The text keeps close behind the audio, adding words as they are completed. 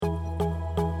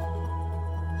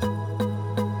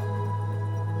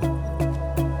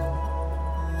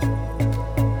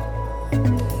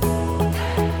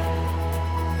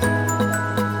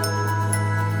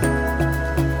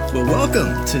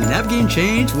to Navigating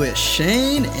Change with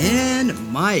Shane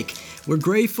and Mike. We're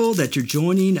grateful that you're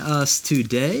joining us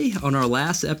today. On our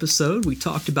last episode, we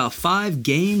talked about 5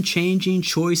 game-changing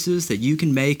choices that you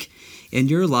can make in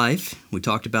your life. We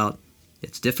talked about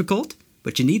it's difficult,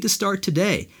 but you need to start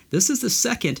today. This is the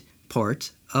second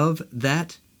part of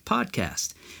that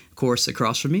podcast. Of course,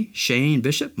 across from me, Shane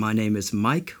Bishop. My name is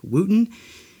Mike Wooten.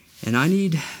 And I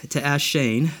need to ask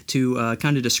Shane to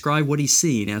kind of describe what he's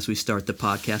seeing as we start the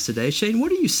podcast today. Shane,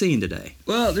 what are you seeing today?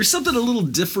 Well, there's something a little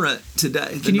different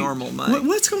today than normal, Mike.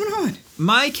 What's going on?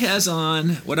 Mike has on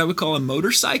what I would call a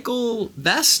motorcycle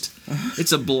vest.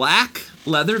 It's a black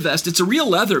leather vest. It's a real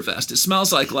leather vest. It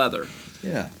smells like leather.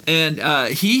 Yeah. And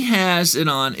he has it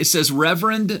on. It says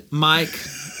Reverend Mike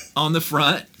on the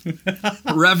front.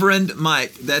 Reverend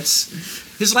Mike.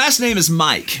 His last name is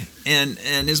Mike. And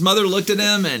his mother looked at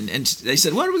him and they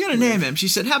said, what are we going to name him? She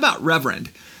said, how about Reverend?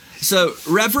 So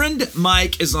Reverend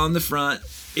Mike is on the front.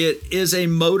 It is a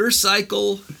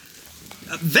motorcycle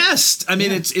vest. I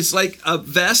mean, it's like a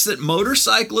vest that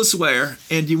motorcyclists wear.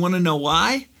 And you want to know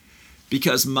why?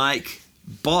 Because Mike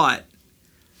bought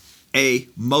a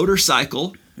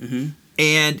motorcycle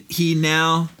and he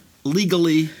now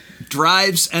legally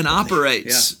drives and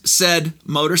operates said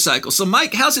motorcycle. So,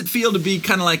 Mike, how's it feel to be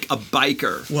kind of like a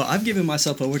biker? Well, I've given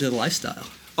myself over to the lifestyle.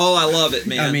 Oh, I love it,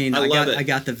 man. I mean, I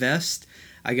got the vest.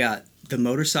 I got the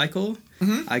motorcycle.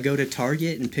 I go to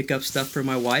Target and pick up stuff for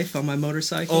my wife on my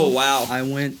motorcycle. Oh, wow. I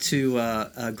went to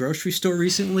a grocery store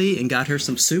recently and got her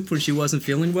some soup when she wasn't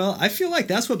feeling well. I feel like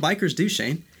that's what bikers do,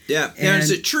 Shane. Yeah. And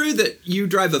is it true that you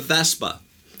drive a Vespa?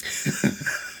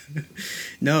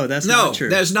 No, that's not true.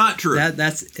 No, that's not true.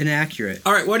 That's inaccurate.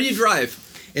 All right, what do you drive?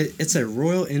 It's a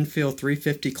Royal Enfield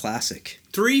 350 Classic.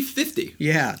 350?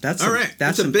 Yeah, that's all right.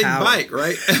 That's a big power. bike,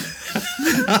 right?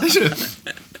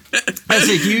 That's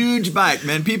a huge bike,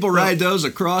 man. People ride those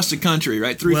across the country,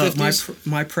 right? 350s? Well,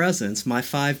 my Presence, my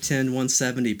 5'10",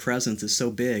 170 Presence is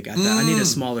so big. I need a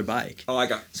smaller bike. Oh, I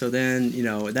got it. So then,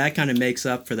 that kind of makes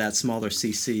up for that smaller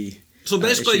CC. So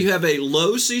basically, issue. you have a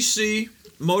low CC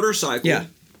motorcycle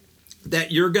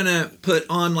that you're going to put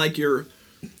on like your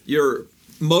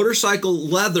motorcycle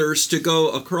leathers to go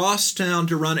across town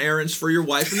to run errands for your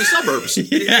wife in the suburbs.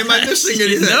 Am I missing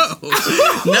anything?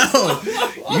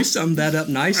 No. You summed that up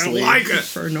nicely. I like it.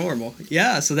 For normal.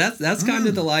 Yeah, so that's kind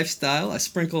of the lifestyle. I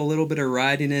sprinkle a little bit of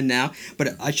riding in now.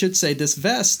 But I should say this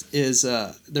vest is,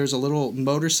 there's a little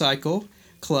motorcycle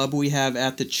club we have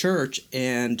at the church,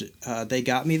 and they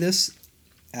got me this.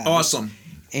 Awesome.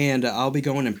 And I'll be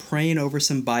going and praying over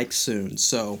some bikes soon.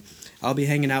 So I'll be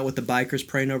hanging out with the bikers,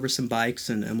 praying over some bikes,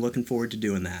 and I'm looking forward to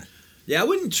doing that. Yeah, I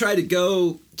wouldn't try to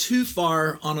go too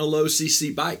far on a low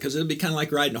CC bike because it'll be kind of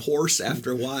like riding a horse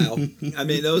after a while. I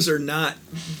mean, those are not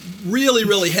really,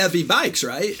 really heavy bikes,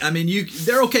 right? I mean,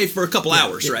 they're okay for a couple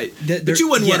hours, right? But you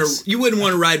wouldn't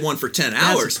want to ride one for 10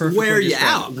 hours. Wear you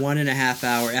out. 1.5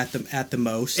 hour at the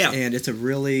most, and it's a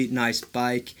really nice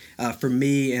bike for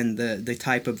me and the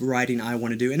type of riding I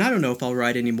want to do. And I don't know if I'll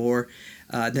ride anymore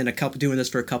than doing this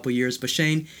for a couple years. But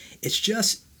Shane, it's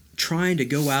just trying to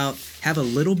go out, have a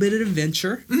little bit of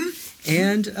adventure,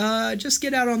 and just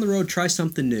get out on the road, try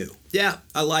something new. Yeah,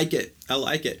 I like it.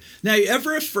 Now, you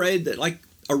ever afraid that like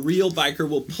a real biker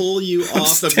will pull you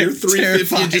off of your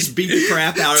 350 and just beat the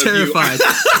crap out of you? Terrified.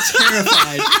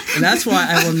 And that's why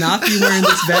I will not be wearing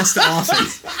this vest often.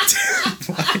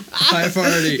 I've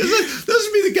already. Those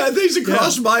would be the kind of things that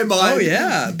cross my mind. Oh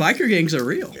yeah, biker gangs are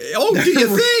real. Oh, do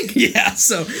you think? Yeah.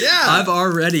 So I've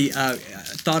already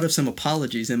thought of some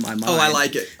apologies in my mind. Oh, I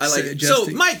like it. So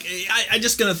Mike, I'm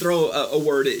just going to throw a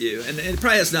word at you, and it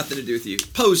probably has nothing to do with you.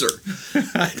 Poser.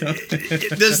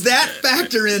 Does that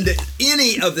factor into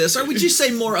any of this, or would you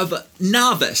say more of a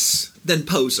novice than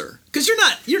poser? Because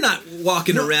you're not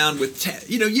walking around with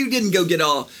you didn't go get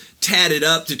all tatted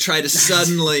up to try to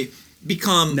suddenly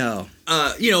become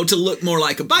to look more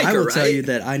like a biker. I will tell you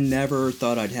that I never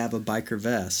thought I'd have a biker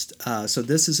vest. So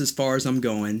this is as far as I'm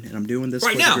going, and I'm doing this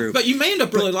right for now. the group. But you may end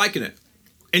up really liking it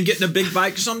and getting a big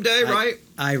bike someday, right?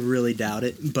 I really doubt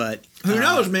it, but who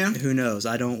knows, man? Who knows?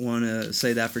 I don't want to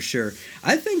say that for sure.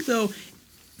 I think though,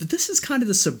 this is kind of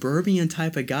the suburban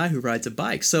type of guy who rides a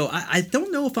bike. So I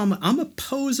don't know if I'm a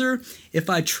poser if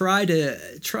I try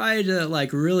to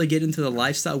like really get into the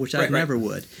lifestyle, which I never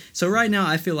would. So right now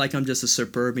I feel like I'm just a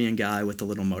suburban guy with a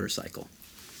little motorcycle.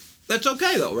 That's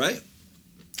okay though, right?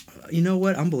 You know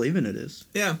what? I'm believing it is.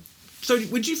 Yeah. So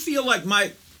would you feel like,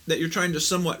 Mike, that you're trying to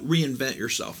somewhat reinvent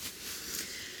yourself?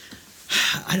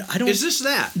 I don't. Is this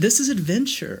that? This is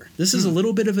adventure. This is a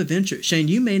little bit of adventure. Shane,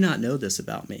 you may not know this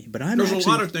about me, but There's a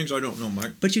lot of things I don't know,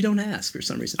 Mike. But you don't ask for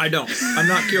some reason. I don't. I'm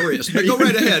not curious. But go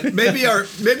right ahead. Maybe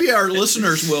our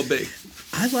listeners will be.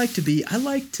 I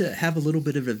like to have a little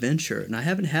bit of adventure, and I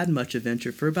haven't had much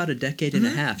adventure for about a decade and a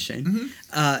half, Shane.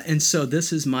 And so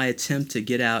this is my attempt to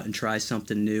get out and try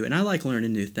something new, and I like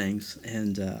learning new things.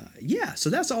 And so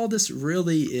that's all this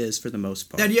really is for the most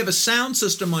part. Now, do you have a sound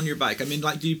system on your bike? I mean,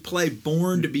 like, do you play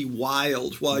Born to Be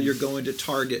Wild while you're going to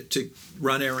Target to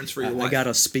run errands for your wife? I got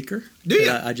a speaker. Do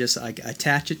you? I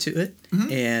attach it to it,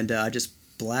 and I just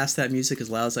blast that music as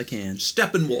loud as I can.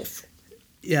 Steppenwolf.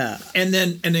 Yeah. And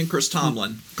then Chris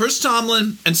Tomlin. Chris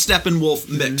Tomlin and Steppenwolf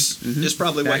mix is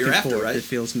probably back what you're after, forth. right? It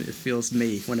feels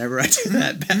me whenever I do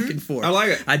that back and forth. I like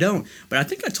it. I don't. But I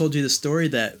think I told you the story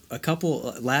that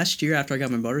last year after I got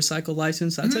my motorcycle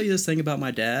license, I'll tell you this thing about my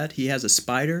dad. He has a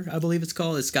Spider, I believe it's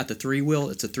called. It's got the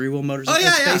it's a 3-wheel motorcycle. Oh,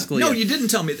 yeah, it's basically No, you didn't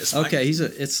tell me this, Mike. Okay,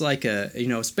 it's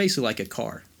basically like a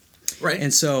car. Right.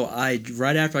 And so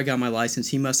right after I got my license,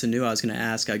 he must have knew I was going to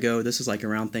ask. This is like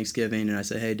around Thanksgiving, and I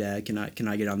said, "Hey, Dad, can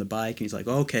I get on the bike?" And he's like,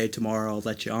 "Okay, tomorrow I'll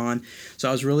let you on." So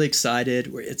I was really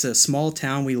excited. It's a small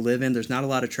town we live in. There's not a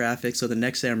lot of traffic. So the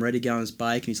next day I'm ready to get on his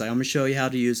bike, and he's like, "I'm going to show you how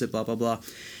to use it." Blah blah blah.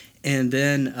 And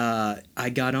then I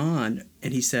got on,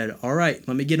 and he said, "All right,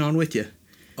 let me get on with you."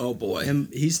 Oh boy.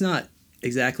 And he's not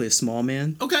exactly a small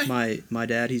man. Okay. My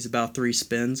dad, he's about 3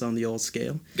 spins on the old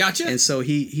scale. Gotcha. And so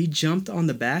he jumped on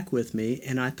the back with me,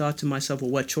 and I thought to myself, well,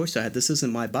 what choice I had? This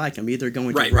isn't my bike. I'm either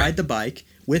going to ride the bike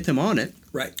with him on it,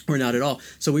 or not at all.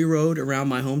 So we rode around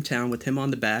my hometown with him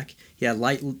on the back. He had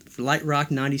Light Rock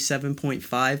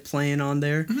 97.5 playing on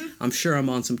there. I'm sure I'm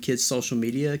on some kid's social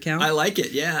media account. I like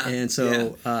it, yeah. And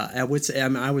so I would say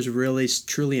I was really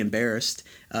truly embarrassed,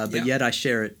 but yet I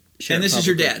share it. And this is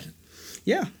your dad.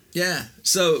 Yeah. Yeah.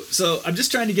 So I'm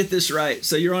just trying to get this right.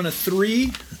 So you're on a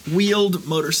 3-wheeled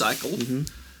motorcycle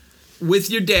with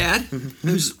your dad,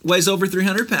 who weighs over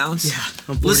 300 pounds,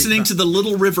 listening to the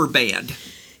Little River Band.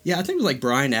 Yeah, I think it was like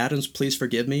Bryan Adams, Please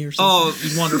Forgive Me or something. Oh,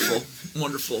 wonderful.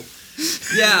 Wonderful.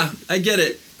 Yeah, I get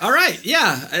it. All right,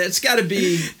 yeah, it's got to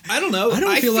be, I don't know. I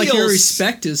don't feel like your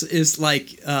respect is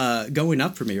like going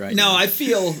up for me right now. No, I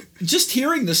feel just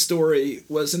hearing the story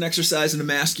was an exercise in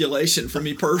emasculation for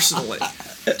me personally.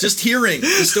 Just hearing the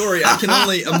story, I can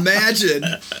only imagine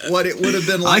what it would have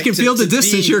been like. I can feel the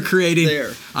distance you're creating.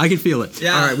 There. I can feel it.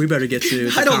 Yeah. All right, we better get to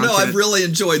the I don't know. content. I've really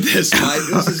enjoyed this, Mike.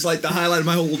 This is like the highlight of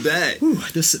my whole day. Whew,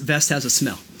 this vest has a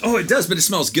smell. Oh, it does, but it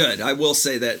smells good. I will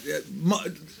say that.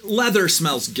 Leather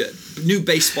smells good. New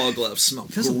baseball gloves smell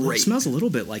great. It smells a little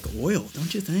bit like oil,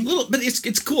 don't you think? But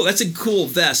it's cool. That's a cool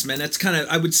vest, man. That's kind of,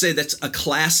 I would say that's a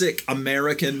classic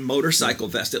American motorcycle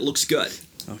vest. It looks good.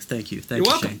 Oh, thank you. You're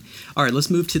welcome. Shane. All right, let's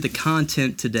move to the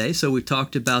content today. So we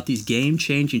talked about these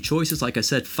game-changing choices. Like I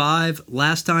said, 5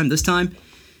 last time. This time,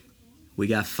 we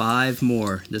got 5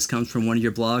 more. This comes from one of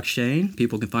your blogs, Shane.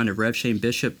 People can find it at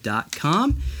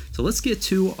RevShaneBishop.com. So let's get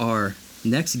to our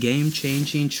next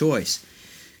game-changing choice.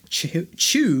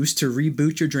 Choose to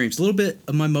reboot your dreams. A little bit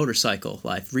of my motorcycle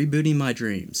life, rebooting my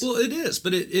dreams. Well, it is,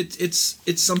 but it's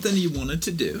something you wanted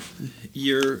to do.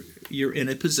 You're in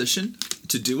a position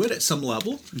to do it at some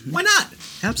level. Why not?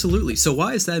 Absolutely. So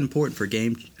why is that important for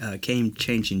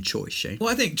game-changing choice, Shane?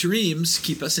 Well, I think dreams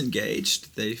keep us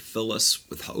engaged. They fill us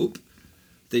with hope.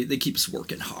 They keep us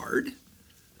working hard.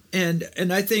 And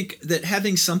I think that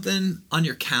having something on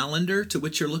your calendar to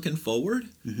which you're looking forward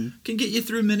can get you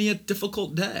through many a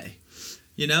difficult day.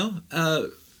 You know,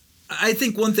 I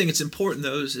think one thing that's important,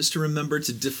 though, is to remember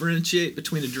to differentiate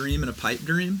between a dream and a pipe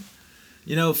dream.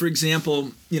 You know, for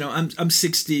example, I'm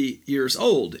 60 years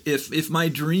old. If my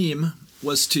dream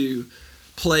was to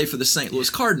play for the St. Louis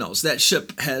Cardinals, that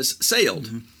ship has sailed.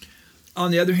 On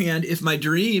the other hand, if my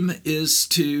dream is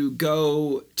to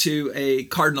go to a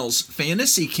Cardinals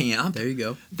fantasy camp, there you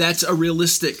go. That's a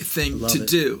realistic thing to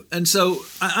do. And so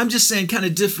I'm just saying kind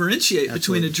of differentiate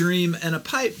between a dream and a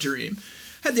pipe dream.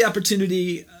 Had the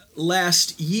opportunity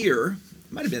last year,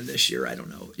 might have been this year, I don't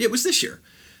know. It was this year.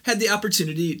 Had the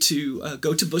opportunity to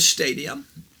go to Busch Stadium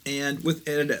and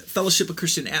at a Fellowship of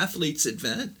Christian Athletes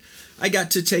event, I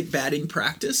got to take batting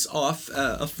practice off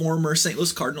a former St.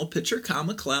 Louis Cardinal pitcher, Kyle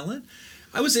McClellan.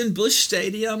 I was in Busch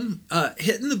Stadium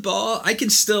hitting the ball. I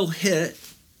can still hit.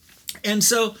 And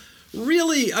so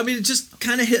really, I mean, just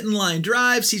kind of hitting line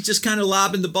drives. He's just kind of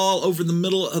lobbing the ball over the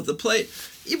middle of the plate.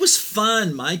 It was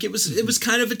fun, Mike. It was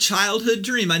kind of a childhood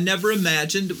dream. I never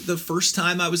imagined the first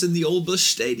time I was in the old Busch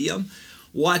Stadium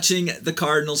watching the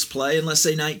Cardinals play in, let's say,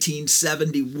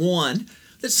 1971,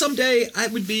 that someday I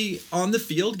would be on the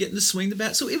field getting to swing the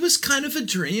bat. So it was kind of a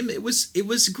dream. It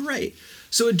was great.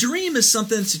 So a dream is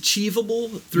something that's achievable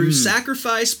through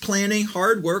sacrifice, planning,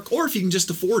 hard work, or if you can just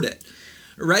afford it.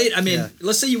 Right? I mean,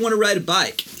 let's say you want to ride a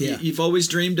bike. Yeah. You've always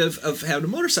dreamed of having a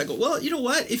motorcycle. Well, you know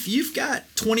what? If you've got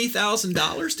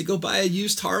 $20,000 to go buy a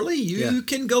used Harley, you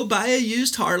can go buy a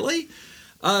used Harley,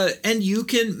 and you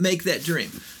can make that dream.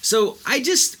 So I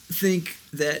just think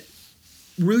that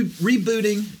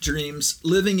rebooting dreams,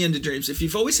 living into dreams, if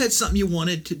you've always had something you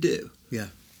wanted to do,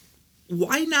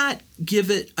 why not give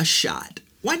it a shot?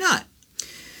 Why not?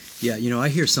 Yeah, I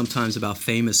hear sometimes about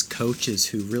famous coaches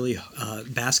who really,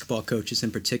 basketball coaches in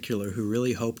particular, who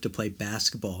really hope to play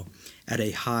basketball at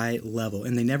a high level,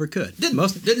 and they never could. Didn't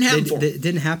happen for them. It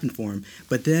didn't happen for them.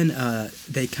 But then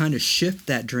they kind of shift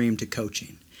that dream to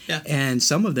coaching. Yeah. And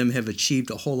some of them have achieved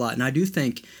a whole lot. And I do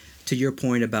think, to your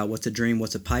point about what's a dream,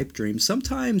 what's a pipe dream,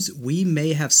 sometimes we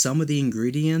may have some of the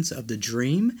ingredients of the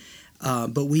dream,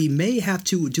 but we may have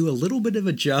to do a little bit of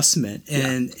adjustment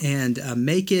and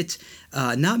make it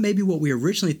not maybe what we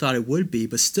originally thought it would be,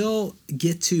 but still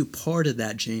get to part of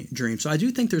that dream. So I do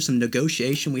think there's some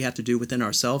negotiation we have to do within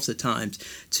ourselves at times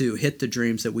to hit the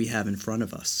dreams that we have in front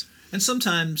of us. And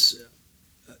sometimes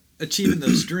achieving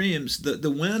those dreams,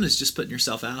 the win is just putting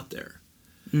yourself out there.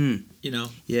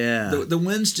 Yeah. The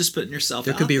win's just putting yourself out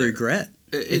there. There could be regret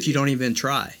if you don't even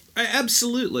try.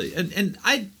 Absolutely. And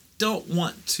I don't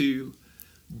want to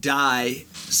die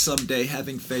someday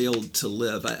having failed to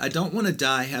live. I don't want to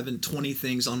die having 20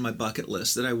 things on my bucket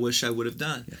list that I wish I would have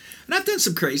done. Yeah. And I've done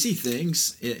some crazy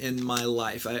things in my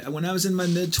life. When I was in my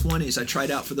mid-20s, I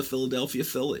tried out for the Philadelphia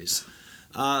Phillies.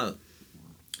 I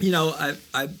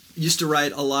used to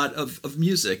write a lot of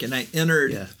music, and I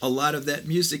entered a lot of that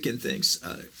music in things.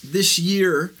 This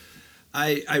year,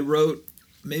 I wrote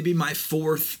maybe my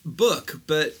 4th book,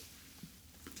 but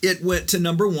it went to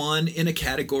number 1 in a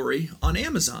category on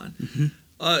Amazon.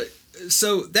 Mm-hmm.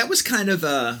 So that was kind of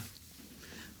a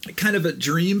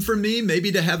dream for me,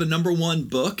 maybe to have a number 1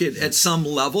 book at some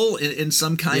level in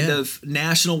some kind of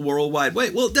national, worldwide way.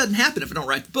 Well, it doesn't happen if I don't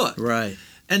write the book. Right.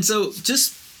 And so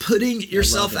just putting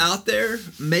yourself out there,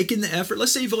 making the effort.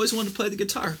 Let's say you've always wanted to play the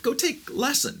guitar. Go take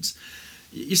lessons.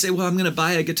 You say, well, I'm going to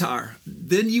buy a guitar.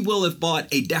 Then you will have bought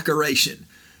a decoration.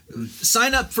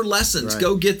 Sign up for lessons. Right.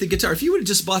 Go get the guitar. If you would have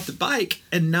just bought the bike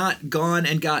and not gone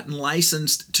and gotten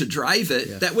licensed to drive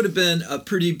it, that would have been a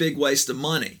pretty big waste of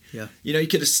money. Yeah. You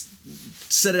could have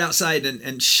set it outside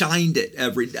and shined it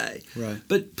every day. Right.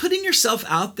 But putting yourself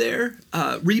out there,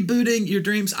 rebooting your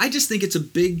dreams, I just think it's a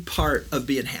big part of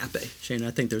being happy. Shane,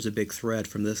 I think there's a big thread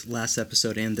from this last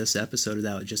episode and this episode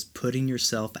about just putting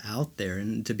yourself out there,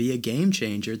 and to be a game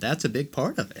changer, that's a big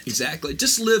part of it. Exactly.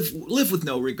 Just live with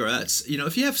no regrets.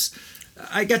 If you have,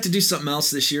 I got to do something else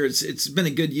this year. It's been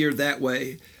a good year that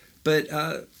way, but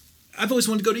I've always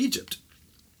wanted to go to Egypt.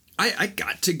 I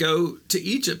got to go to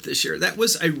Egypt this year. That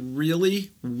was a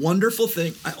really wonderful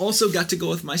thing. I also got to go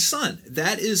with my son.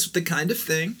 That is the kind of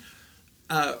thing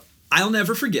I'll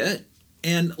never forget.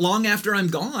 And long after I'm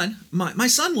gone, my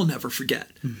son will never forget.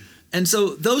 Mm. And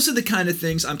so those are the kind of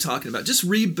things I'm talking about. Just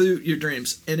reboot your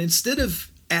dreams. And instead of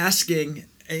just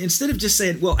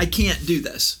saying, well, I can't do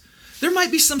this, there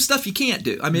might be some stuff you can't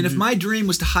do. I mean, if my dream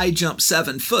was to high jump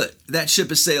 7 foot, that ship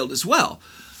has sailed as well.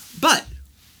 But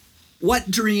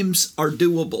what dreams are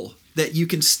doable that you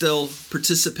can still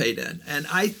participate in? And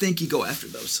I think you go after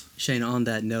those. Shane, on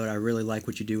that note, I really like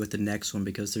what you do with the next one,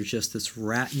 because there's just this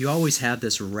you always have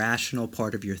this rational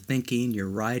part of your thinking, your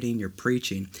writing, your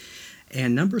preaching.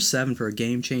 And number 7 for a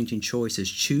game-changing choice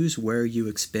is choose where you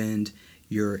expend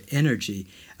your energy.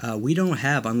 We don't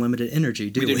have unlimited energy,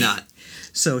 do we? We do not.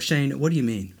 So, Shane, what do you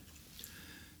mean?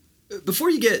 Before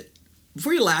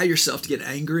you allow yourself to get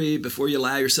angry, before you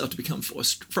allow yourself to become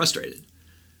frustrated,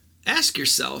 ask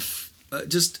yourself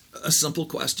just a simple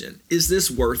question. Is this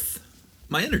worth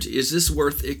my energy? Is this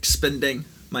worth expending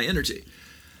my energy?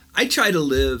 I try to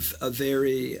live a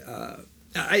very,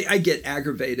 I get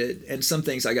aggravated, and some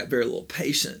things I got very little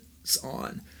patience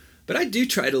on. But I do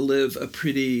try to live a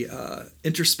pretty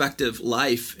introspective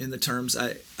life in the terms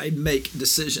I make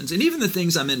decisions. And even the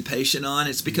things I'm impatient on,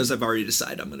 it's because I've already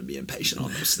decided I'm going to be impatient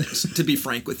on those things, to be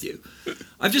frank with you.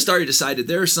 I've just already decided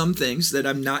there are some things that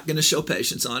I'm not going to show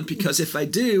patience on, because if I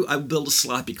do, I will build a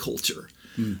sloppy culture.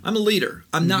 I'm a leader.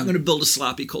 I'm not going to build a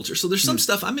sloppy culture. So there's some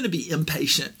stuff I'm going to be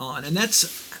impatient on. And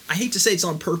that's, I hate to say it's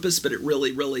on purpose, but it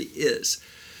really, really is.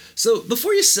 So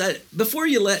before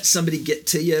you let somebody get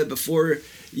to you, before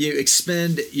you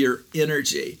expend your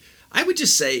energy, I would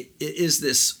just say, is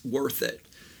this worth it?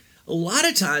 A lot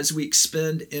of times we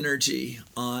expend energy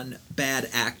on bad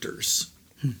actors.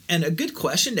 And a good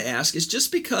question to ask is,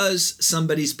 just because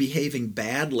somebody's behaving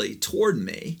badly toward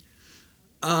me,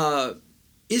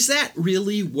 is that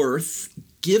really worth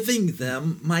giving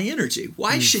them my energy?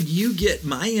 Why should you get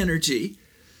my energy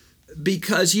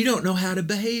because you don't know how to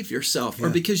behave yourself, or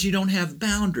because you don't have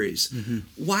boundaries?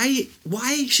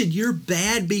 Why should your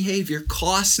bad behavior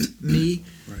cost me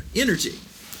energy?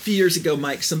 A few years ago,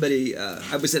 Mike, somebody,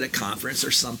 I was at a conference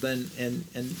or something, and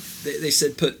they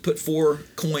said, put 4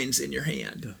 coins in your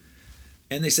hand.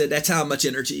 And they said, that's how much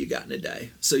energy you got in a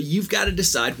day. So you've got to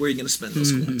decide where you're going to spend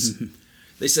those coins.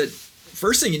 They said,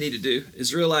 first thing you need to do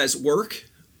is realize work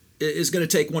is going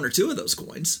to take 1 or 2 of those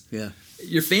coins. Yeah.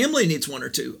 Your family needs 1 or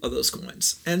 2 of those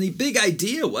coins. And the big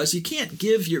idea was, you can't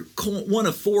give your 1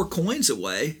 of 4 coins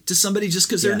away to somebody just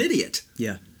because they're an idiot.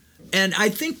 Yeah. And I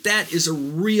think that is a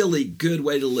really good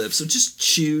way to live. So just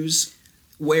choose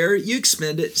where you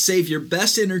expend it. Save your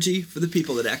best energy for the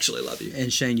people that actually love you.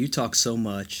 And Shane, you talk so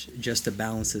much, just to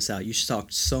balance this out, you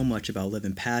talk so much about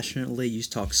living passionately. You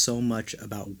talk so much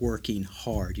about working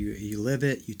hard. You live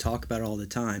it. You talk about it all the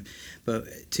time. But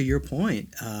to your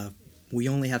point, we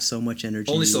only have so much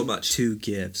energy to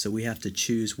give. So we have to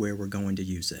choose where we're going to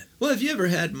use it. Well, have you ever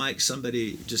had, Mike,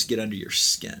 somebody just get under your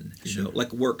skin, you know,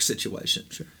 like work situation?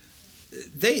 Sure.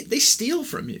 They steal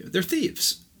from you. They're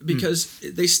thieves because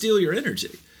they steal your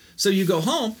energy. So you go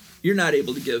home, you're not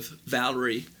able to give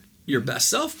Valerie your best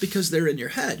self because they're in your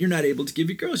head. You're not able to give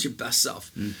your girls your best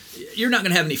self. You're not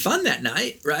going to have any fun that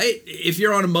night, right? If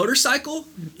you're on a motorcycle,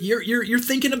 you're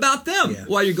thinking about them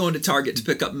while you're going to Target to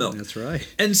pick up milk. That's right.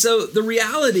 And so the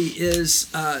reality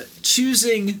is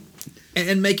choosing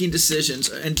and making decisions,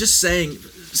 and just saying,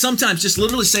 sometimes just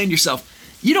literally saying to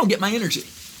yourself, you don't get my energy.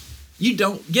 You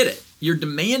don't get it. You're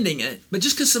demanding it, but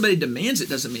just because somebody demands it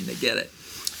doesn't mean they get it.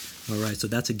 All right, so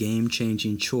that's a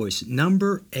game-changing choice.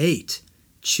 Number 8,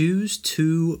 choose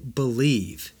to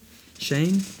believe.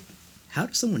 Shane, how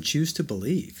does someone choose to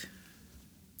believe?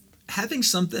 Having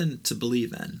something to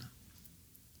believe in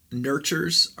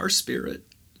nurtures our spirit.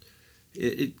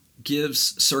 It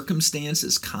gives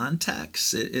circumstances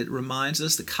context. It reminds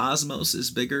us the cosmos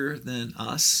is bigger than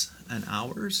us and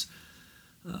ours.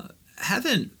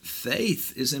 Having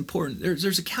faith is important.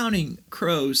 There's a Counting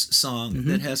Crows song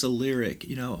that has a lyric,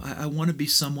 you know, I want to be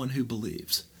someone who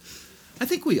believes. I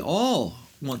think we all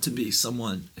want to be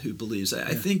someone who believes.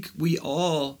 I think we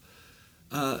all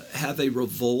have a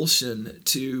revulsion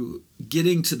to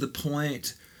getting to the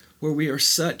point where we are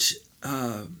such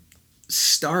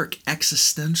stark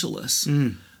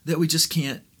existentialists that we just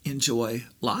can't enjoy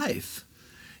life.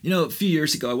 You know, a few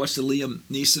years ago, I watched a Liam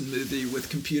Neeson movie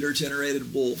with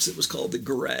computer-generated wolves. It was called The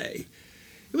Grey.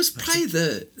 It was probably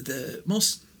the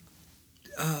most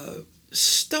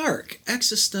stark,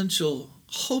 existential,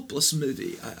 hopeless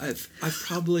movie I've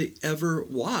probably ever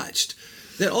watched.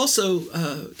 That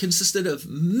also consisted of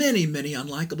many, many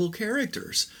unlikable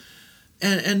characters.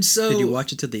 And so, did you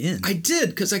watch it to the end? I did,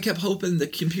 because I kept hoping the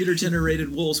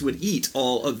computer-generated wolves would eat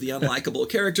all of the unlikable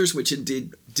characters, which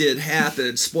indeed did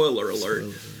happen. Spoiler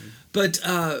alert. But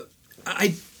I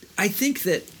think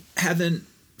that having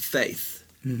faith,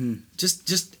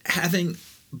 just having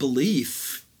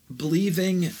belief,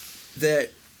 believing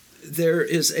that there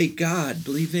is a God,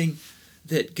 believing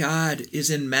that God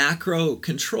is in macro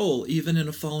control, even in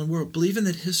a fallen world, believing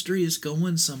that history is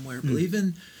going somewhere,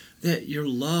 believing that you're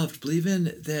loved, believing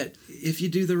that if you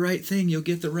do the right thing, you'll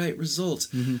get the right results.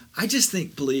 I just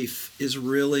think belief is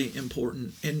really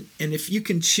important. And if you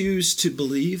can choose to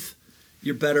believe,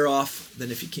 you're better off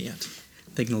than if you can't.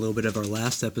 Thinking a little bit of our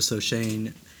last episode,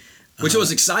 Shane. Which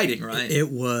was exciting, right? It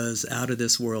was out of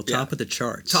this world, top of the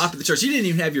charts. Top of the charts. You didn't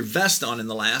even have your vest on in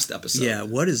the last episode. Yeah,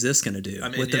 what is this going to do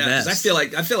with the vest? I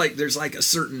feel like there's like a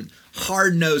certain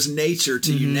hard-nosed nature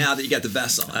to you now that you got the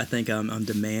vest on. I think I'm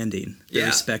demanding the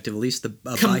respect of at least the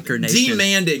biker nation.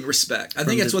 Demanding respect. I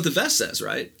think that's what the vest says,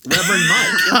 right? Reverend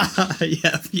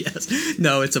Mike. Yes.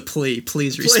 No, it's a plea.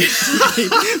 Please respect me.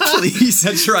 Please.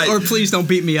 That's right. Or please don't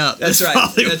beat me up. That's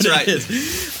right. That's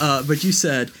right. But you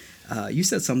said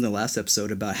something in the last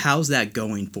episode about how's that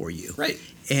going for you. Right.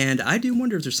 And I do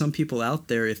wonder if there's some people out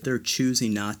there, if they're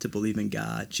choosing not to believe in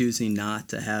God, choosing not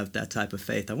to have that type of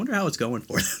faith. I wonder how it's going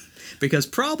for them. Because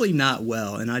probably not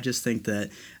well. And I just think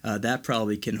that that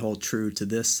probably can hold true to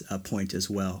this point as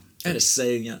well. I had a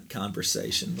salient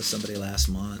conversation with somebody last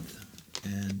month.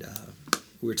 And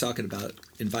we were talking about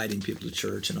inviting people to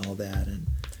church and all that. And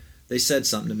they said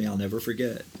something to me I'll never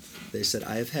forget. They said,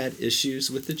 I have had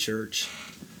issues with the church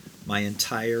my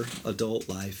entire adult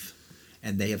life,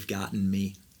 and they have gotten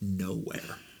me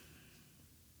nowhere.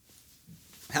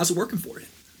 How's it working for you?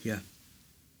 Yeah.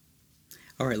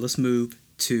 All right, let's move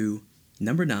to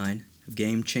number 9, of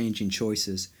game-changing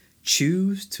choices.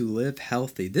 Choose to live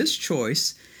healthy. This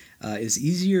choice is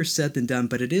easier said than done,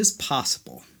 but it is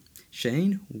possible.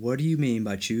 Shane, what do you mean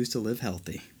by choose to live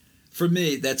healthy? For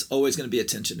me, that's always going to be a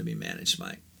tension to be managed,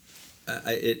 Mike.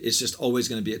 It's just always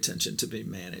going to be a tension to be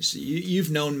managed.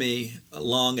 You've known me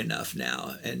long enough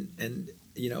now, and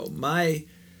you know my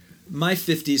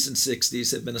 50s and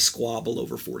 60s have been a squabble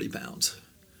over 40 pounds,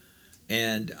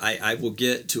 and I will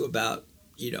get to about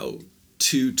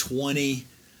 220,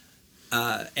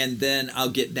 and then I'll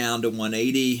get down to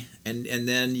 180, and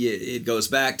then it goes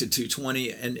back to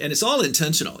 220, and it's all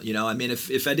intentional. I mean,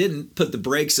 if I didn't put the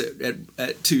brakes at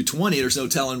 220, there's no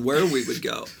telling where we would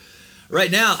go. Right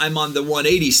now, I'm on the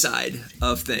 180 side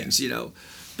of things,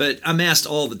 but I'm asked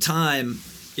all the time,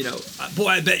 boy,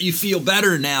 I bet you feel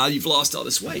better now you've lost all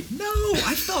this weight. No,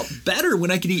 I felt better when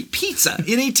I could eat pizza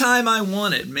anytime I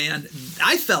wanted, man.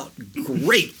 I felt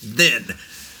great then.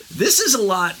 This is a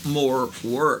lot more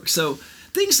work. So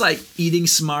things like eating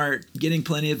smart, getting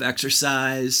plenty of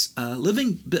exercise,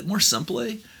 living a bit more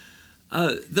simply,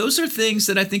 those are things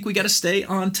that I think we got to stay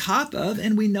on top of,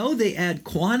 and we know they add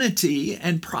quantity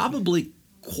and probably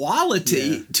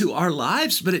quality to our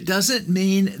lives, but it doesn't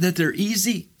mean that they're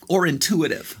easy or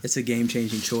intuitive. It's a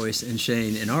game-changing choice. And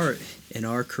Shane, in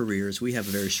our careers, we have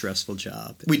a very stressful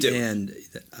job. We do. And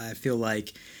I feel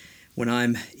like when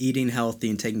I'm eating healthy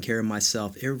and taking care of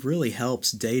myself, it really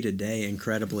helps day to day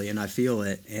incredibly, and I feel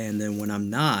it. And then when I'm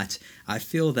not, I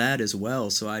feel that as well.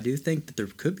 So I do think that there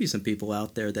could be some people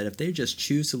out there that if they just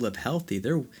choose to live healthy,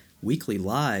 their weekly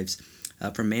lives,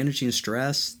 from managing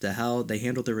stress to how they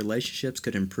handle their relationships,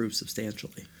 could improve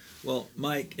substantially. Well,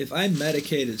 Mike, if I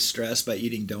medicated stress by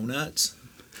eating donuts,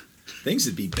 things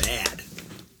would be bad.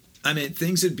 I mean,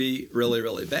 things would be really,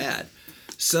 really bad.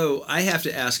 So I have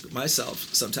to ask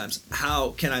myself sometimes,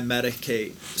 how can I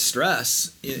medicate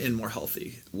stress in more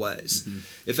healthy ways? Mm-hmm.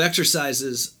 If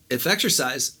exercise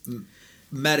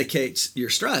medicates your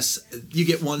stress, you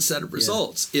get one set of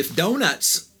results. If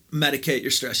donuts medicate your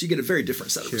stress, you get a very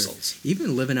different set of results.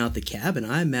 Even living out the cabin,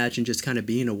 I imagine just kind of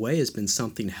being away has been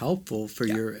something helpful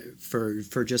for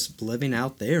for just living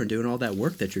out there and doing all that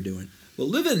work that you're doing. Well,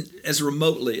 living as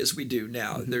remotely as we do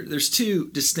now, there's two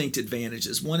distinct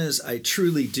advantages. One is I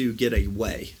truly do get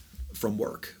away from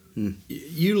work.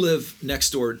 You live next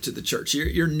door to the church.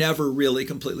 You're never really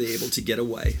completely able to get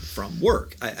away from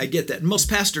work. I get that. Most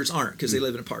pastors aren't because they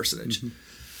live in a parsonage.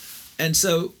 And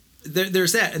so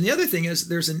there's that. And the other thing is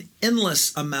there's an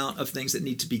endless amount of things that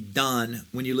need to be done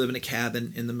when you live in a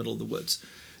cabin in the middle of the woods.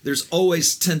 There's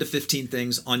always 10 to 15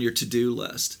 things on your to-do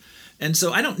list. And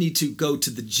so I don't need to go to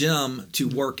the gym to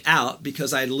work out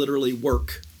because I literally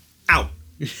work out.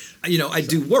 I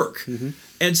do work.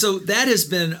 And so that has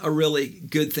been a really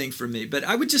good thing for me. But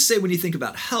I would just say when you think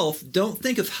about health, don't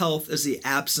think of health as the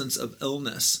absence of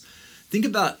illness. Think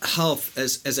about health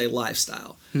as a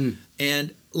lifestyle.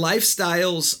 And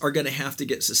lifestyles are going to have to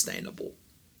get sustainable.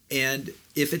 And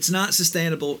if it's not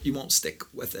sustainable, you won't stick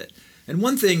with it. And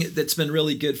one thing that's been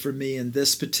really good for me in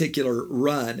this particular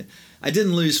run, I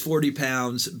didn't lose 40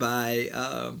 pounds by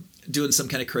doing some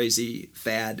kind of crazy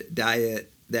fad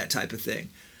diet, that type of thing.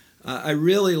 I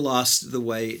really lost the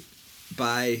weight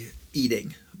by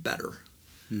eating better.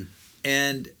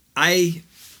 And I'm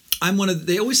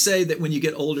they always say that when you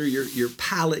get older, your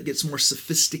palate gets more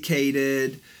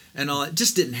sophisticated and all. It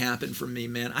just didn't happen for me,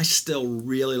 man. I still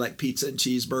really like pizza and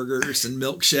cheeseburgers and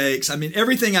milkshakes. I mean,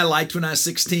 everything I liked when I was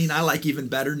 16, I like even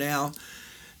better now.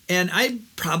 And I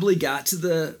probably got to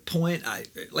the point, I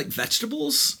like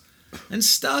vegetables and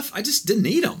stuff, I just didn't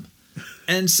eat them.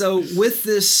 And so with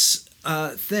this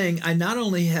thing, I not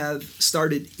only have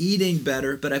started eating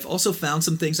better, but I've also found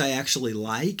some things I actually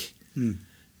like.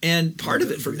 And part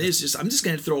of it for me is just, I'm just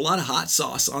going to throw a lot of hot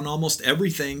sauce on almost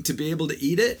everything to be able to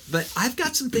eat it. But I've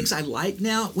got some things I like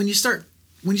now. When you start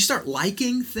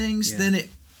liking things, then it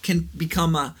can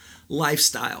become a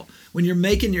lifestyle. When you're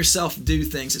making yourself do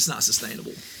things, it's not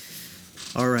sustainable.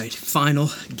 All right,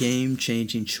 final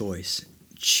game-changing choice.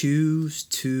 Choose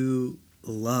to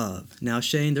love. Now,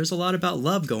 Shane, there's a lot about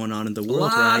love going on in the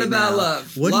world right now. A lot about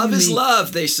love. Love is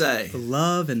love, they say.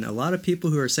 Love, and a lot of people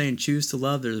who are saying choose to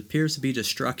love, there appears to be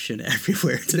destruction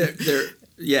everywhere today.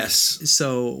 Yes.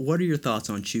 So what are your thoughts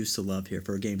on choose to love here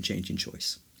for a game-changing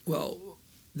choice? Well,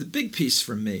 the big piece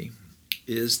for me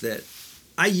is that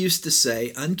I used to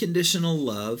say unconditional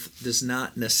love does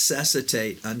not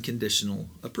necessitate unconditional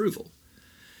approval.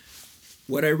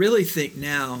 What I really think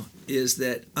now is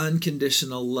that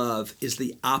unconditional love is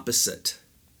the opposite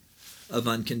of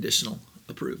unconditional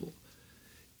approval.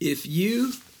 If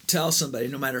you tell somebody,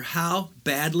 no matter how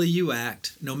badly you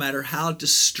act, no matter how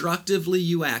destructively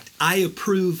you act, I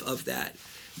approve of that.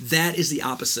 That is the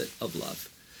opposite of love.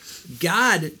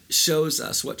 God shows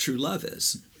us what true love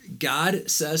is. God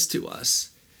says to us,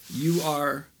 you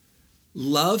are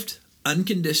loved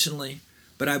unconditionally,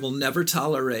 but I will never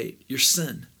tolerate your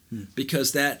sin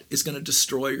because that is going to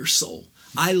destroy your soul.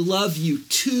 I love you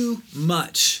too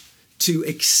much to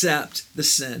accept the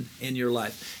sin in your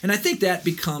life. And I think that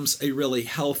becomes a really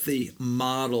healthy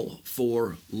model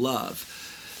for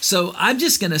love. So I'm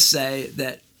just going to say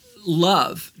that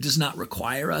love does not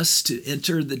require us to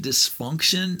enter the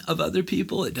dysfunction of other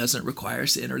people. It doesn't require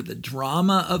us to enter the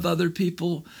drama of other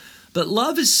people. But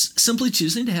love is simply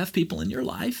choosing to have people in your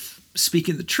life,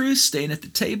 speaking the truth, staying at the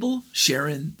table,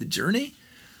 sharing the journey.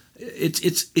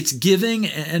 It's giving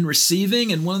and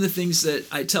receiving. And one of the things that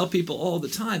I tell people all the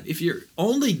time, if you're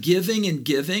only giving and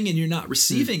you're not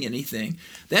receiving anything,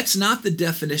 that's not the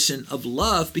definition of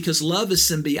love, because love is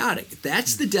symbiotic.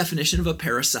 That's the definition of a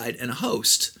parasite and a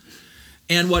host.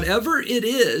 And whatever it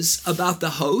is about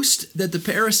the host that the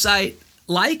parasite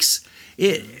likes,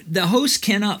 the host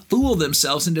cannot fool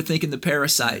themselves into thinking the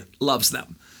parasite loves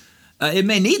them. It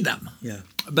may need them,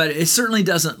 but it certainly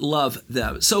doesn't love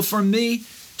them. So for me,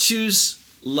 choose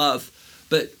love,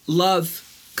 but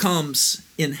love comes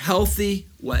in healthy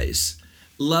ways.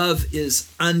 Love is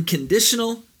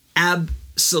unconditional,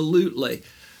 absolutely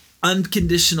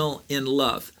unconditional in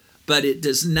love, but it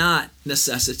does not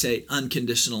necessitate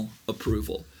unconditional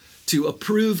approval. To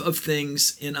approve of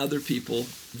things in other people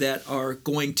that are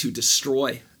going to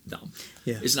destroy them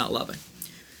is not loving.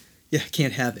 Yeah,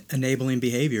 can't have enabling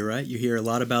behavior, right? You hear a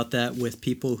lot about that with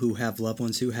people who have loved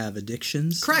ones who have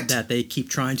addictions. Correct. That they keep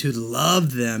trying to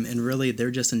love them, and really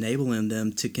they're just enabling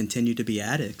them to continue to be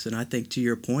addicts. And I think, to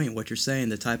your point, what you're saying,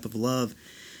 the type of love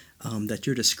that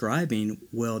you're describing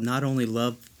will not only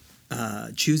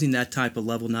choosing that type of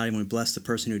love will not only bless the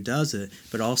person who does it,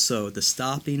 but also the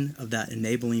stopping of that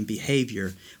enabling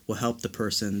behavior will help the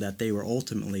person that they were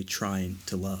ultimately trying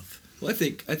to love. Well, I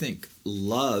think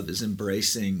love is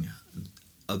embracing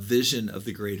a vision of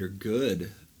the greater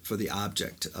good for the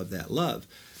object of that love.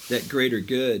 That greater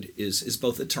good is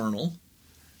both eternal,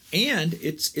 and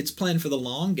it's planned for the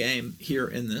long game here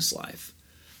in this life.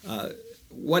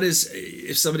 What is,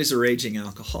 if somebody's a raging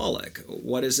alcoholic,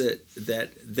 what is it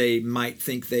that they might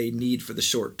think they need for the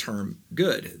short-term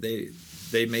good?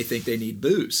 They may think they need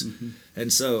booze. Mm-hmm.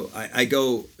 And so I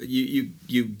go,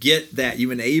 you get that,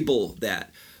 you enable that.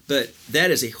 But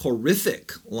that is a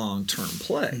horrific long-term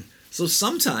play. So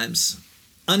sometimes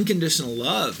unconditional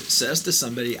love says to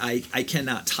somebody, I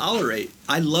cannot tolerate,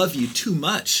 I love you too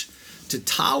much to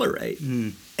tolerate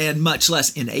and much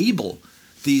less enable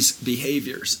these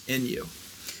behaviors in you.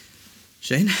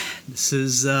 Shane, this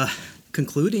is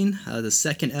concluding the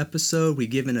second episode. We've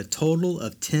given a total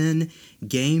of 10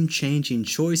 game-changing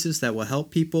choices that will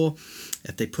help people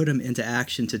if they put them into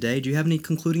action today. Do you have any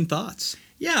concluding thoughts?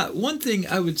 Yeah, one thing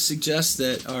I would suggest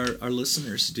that our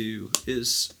listeners do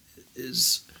is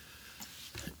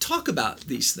talk about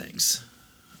these things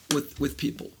with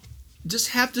people. Just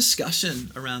have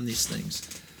discussion around these things,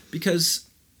 because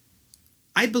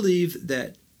I believe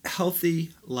that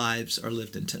healthy lives are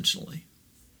lived intentionally.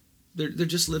 They're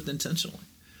just lived intentionally.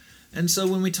 And so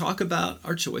when we talk about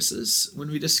our choices,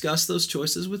 when we discuss those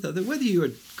choices with others, whether you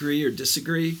agree or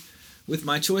disagree with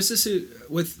my choices,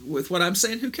 with what I'm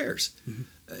saying, who cares? Mm-hmm.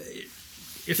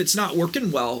 If it's not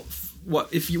working well,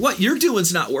 what you're doing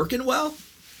is not working well,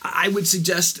 I would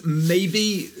suggest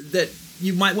maybe that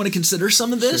you might want to consider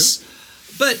some of this. Sure.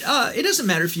 But it doesn't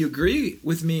matter if you agree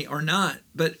with me or not.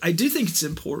 But I do think it's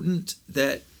important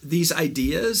that these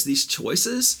ideas, these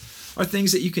choices, are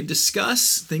things that you can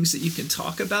discuss, things that you can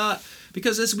talk about.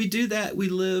 Because as we do that, we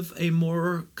live a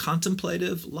more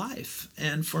contemplative life.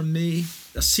 And for me,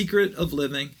 a secret of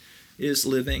living is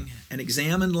living an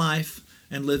examined life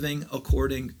and living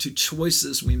according to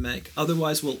choices we make.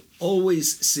 Otherwise, we'll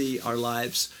always see our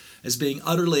lives as being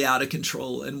utterly out of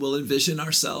control, and we'll envision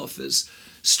ourselves as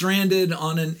stranded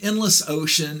on an endless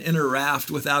ocean in a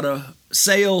raft without a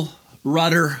sail,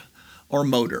 rudder, or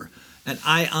motor. And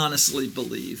I honestly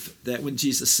believe that when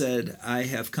Jesus said, I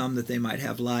have come that they might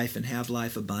have life and have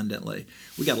life abundantly,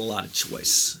 we got a lot of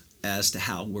choice as to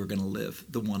how we're going to live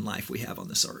the one life we have on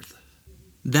this earth.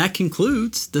 That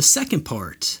concludes the second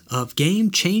part of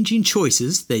game-changing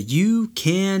choices that you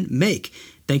can make.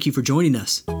 Thank you for joining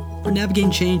us for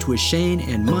Navigating Change with Shane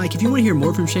and Mike. If you want to hear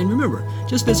more from Shane, remember,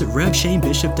 just visit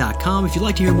RevShaneBishop.com. If you'd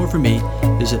like to hear more from me,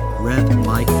 visit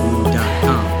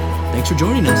RevMikeWoo.com. Thanks for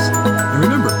joining us. And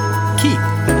remember,